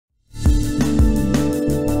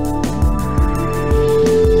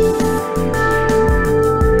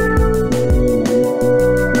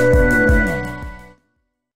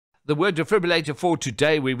the word defibrillator for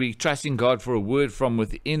today, where we're trusting God for a word from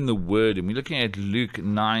within the word, and we're looking at Luke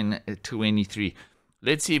 9:23.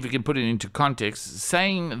 Let's see if we can put it into context.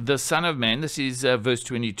 Saying the Son of Man, this is verse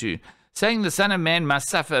 22, saying the Son of Man must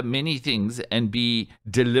suffer many things and be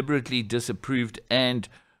deliberately disapproved and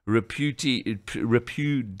repudiated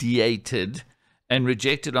and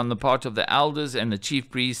rejected on the part of the elders and the chief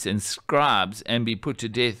priests and scribes, and be put to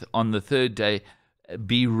death on the third day,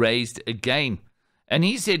 be raised again. And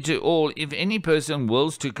he said to all, if any person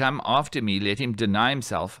wills to come after me, let him deny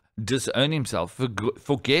himself, disown himself,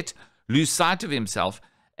 forget, lose sight of himself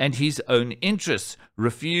and his own interests,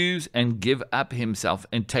 refuse and give up himself,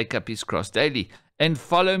 and take up his cross daily, and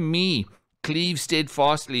follow me, cleave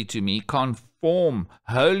steadfastly to me, conform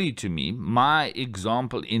wholly to me, my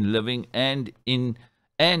example in living and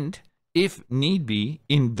if need be,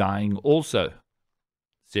 in dying also.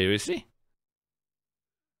 Seriously?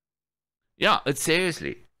 Yeah, it's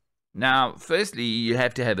seriously. Now, firstly, you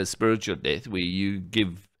have to have a spiritual death where you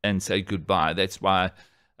give and say goodbye. That's why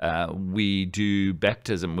we do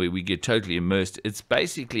baptism, where we get totally immersed. It's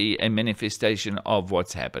basically a manifestation of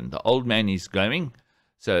what's happened. The old man is going.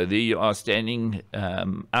 So there you are standing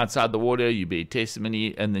outside the water, you bear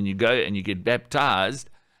testimony, and then you go and you get baptized,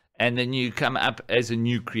 and then you come up as a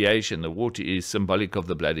new creation. The water is symbolic of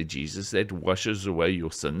the blood of Jesus that washes away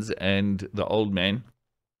your sins, and the old man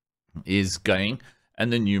is going,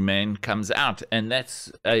 and the new man comes out. And that's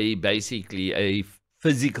basically a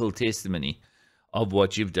physical testimony of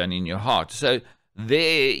what you've done in your heart. So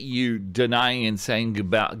there you denying and saying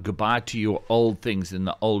goodbye to your old things and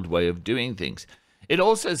the old way of doing things. It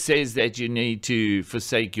also says that you need to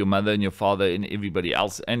forsake your mother and your father and everybody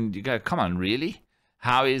else. And you go, come on, really?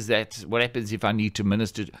 How is that? What happens if I need to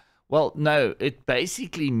minister? Well, no, it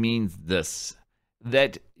basically means this,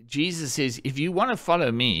 that Jesus says, if you want to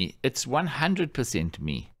follow me, it's 100%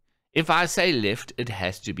 me. If I say left, it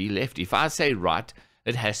has to be left. If I say right,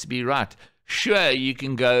 it has to be right. Sure, you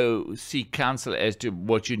can go seek counsel as to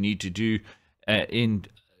what you need to do in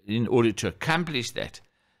order to accomplish that.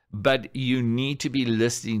 But you need to be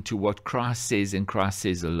listening to what Christ says, and Christ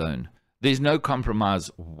says alone. There's no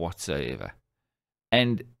compromise whatsoever.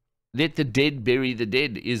 And let the dead bury the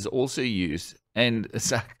dead is also used. And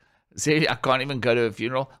it's like, say, I can't even go to a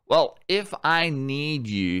funeral. Well, if I need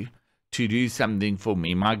you to do something for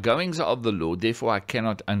me, my goings are of the Lord, therefore I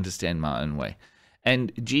cannot understand my own way.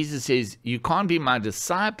 And Jesus says, you can't be my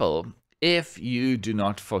disciple if you do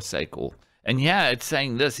not forsake all. And here it's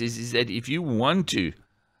saying this, is that if you want to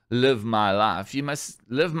live my life, you must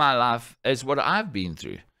live my life as what I've been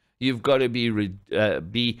through. You've got to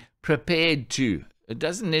be prepared to. It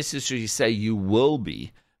doesn't necessarily say you will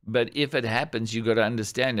be, but if it happens, you've got to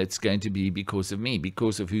understand it's going to be because of me,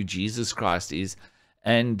 because of who Jesus Christ is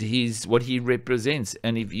and what he represents.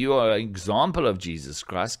 And if you are an example of Jesus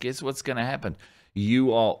Christ, guess what's going to happen?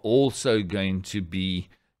 You are also going to be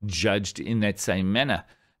judged in that same manner.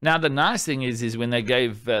 Now, the nice thing is when they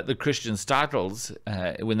gave the Christians titles,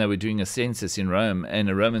 when they were doing a census in Rome, and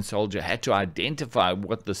a Roman soldier had to identify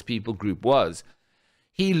what this people group was,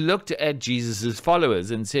 he looked at Jesus's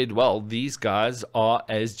followers and said, well, these guys are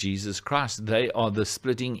as Jesus Christ. They are the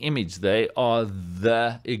splitting image. They are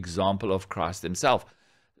the example of Christ himself.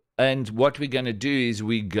 And what we're going to do is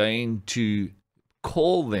we're going to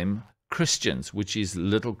call them Christians, which is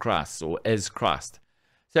little Christ, or as Christ.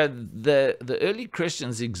 So the early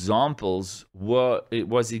Christians' examples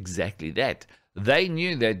was exactly that. They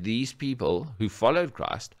knew that these people who followed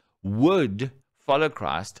Christ would follow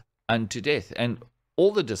Christ unto death. And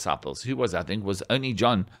all the disciples, I think was only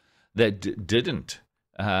John that didn't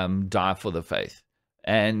die for the faith.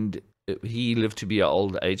 And he lived to be an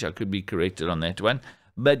old age. I could be corrected on that one.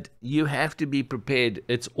 But you have to be prepared.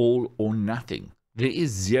 It's all or nothing. There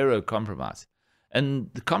is zero compromise. And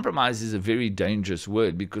the compromise is a very dangerous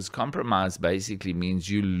word, because compromise basically means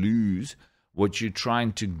you lose what you're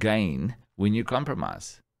trying to gain when you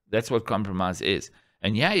compromise. That's what compromise is.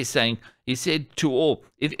 And yeah, he's saying, he said to all,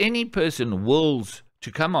 if any person wills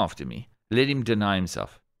to come after me, let him deny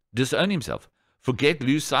himself, disown himself, forget,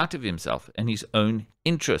 lose sight of himself and his own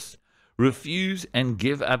interests, refuse and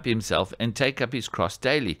give up himself, and take up his cross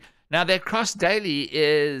daily. Now, that cross daily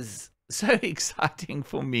is so exciting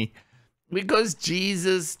for me, because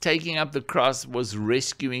Jesus taking up the cross was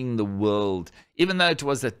rescuing the world. Even though it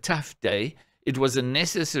was a tough day, it was a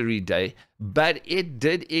necessary day, but it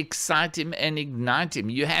did excite him and ignite him.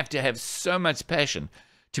 You have to have so much passion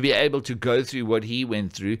to be able to go through what he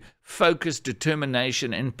went through, focus,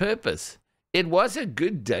 determination, and purpose. It was a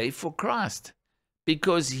good day for Christ,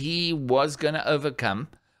 because he was going to overcome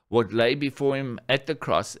what lay before him at the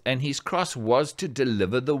cross, and his cross was to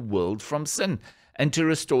deliver the world from sin and to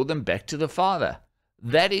restore them back to the Father.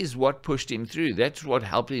 That is what pushed him through. That's what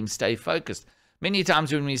helped him stay focused. Many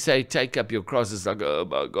times when we say, take up your cross, it's like, oh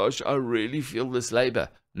my gosh, I really feel this labor.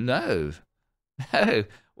 No.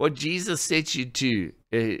 What Jesus sets you to,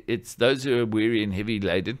 it's those who are weary and heavy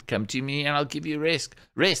laden, come to me and I'll give you rest.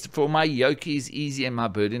 Rest, for my yoke is easy and my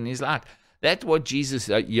burden is light. That's what Jesus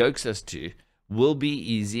yokes us to will be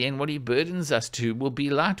easy, and what he burdens us to will be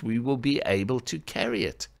light. We will be able to carry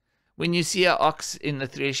it. When you see an ox in the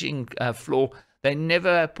threshing floor, they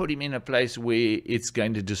never put him in a place where it's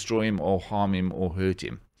going to destroy him or harm him or hurt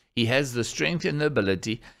him. He has the strength and the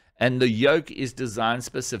ability, and the yoke is designed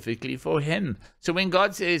specifically for him. So when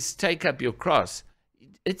God says, take up your cross,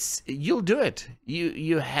 you'll do it.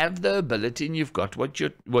 You have the ability, and you've got what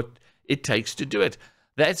it takes to do it.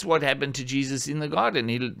 That's what happened to Jesus in the garden.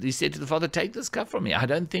 He said to the Father, take this cup from me. I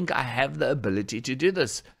don't think I have the ability to do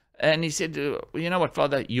this. And he said, you know what,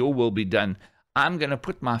 Father, your will be done. I'm going to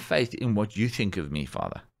put my faith in what you think of me,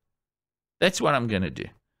 Father. That's what I'm going to do.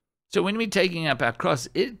 So when we're taking up our cross,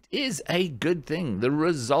 it is a good thing. The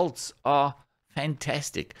results are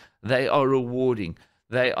fantastic. They are rewarding.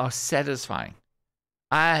 They are satisfying.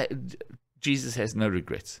 Jesus has no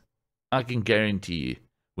regrets. I can guarantee you.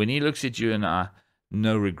 When he looks at you and I,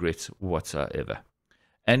 no regrets whatsoever.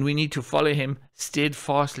 And we need to follow him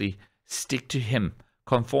steadfastly, stick to him,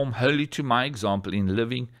 conform wholly to my example in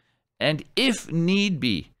living, and if need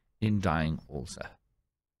be, in dying also.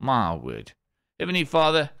 My word. Heavenly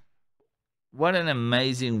Father, what an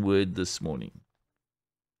amazing word this morning.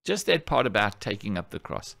 Just that part about taking up the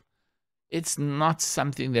cross. It's not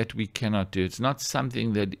something that we cannot do. It's not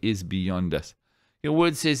something that is beyond us. Your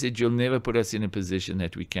word says that you'll never put us in a position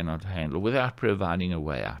that we cannot handle without providing a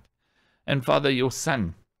way out. And Father, your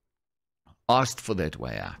Son asked for that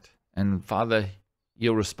way out. And Father,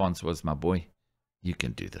 your response was, my boy, you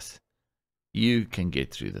can do this. You can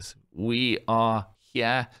get through this. We are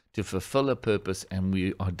here to fulfill a purpose, and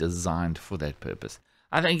we are designed for that purpose.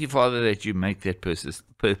 I thank you, Father, that you make that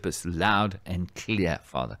purpose loud and clear,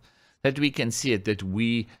 Father, that we can see it, that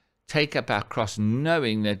we take up our cross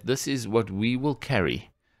knowing that this is what we will carry,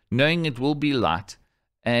 knowing it will be light,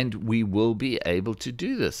 and we will be able to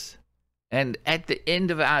do this. And at the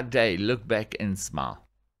end of our day, look back and smile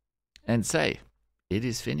and say, it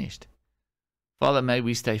is finished. Father, may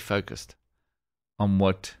we stay focused on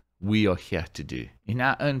what we are here to do in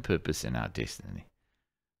our own purpose and our destiny,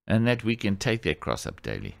 and that we can take that cross up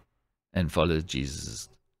daily and follow Jesus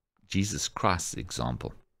Christ's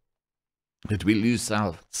example, that we lose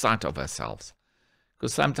sight of ourselves.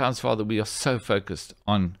 Because sometimes, Father, we are so focused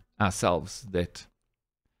on ourselves that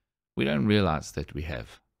we don't realize that we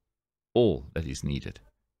have all that is needed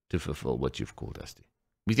to fulfill what you've called us to.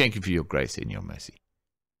 We thank you for your grace and your mercy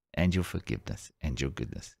and your forgiveness and your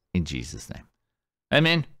goodness. In Jesus' name.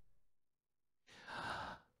 Amen.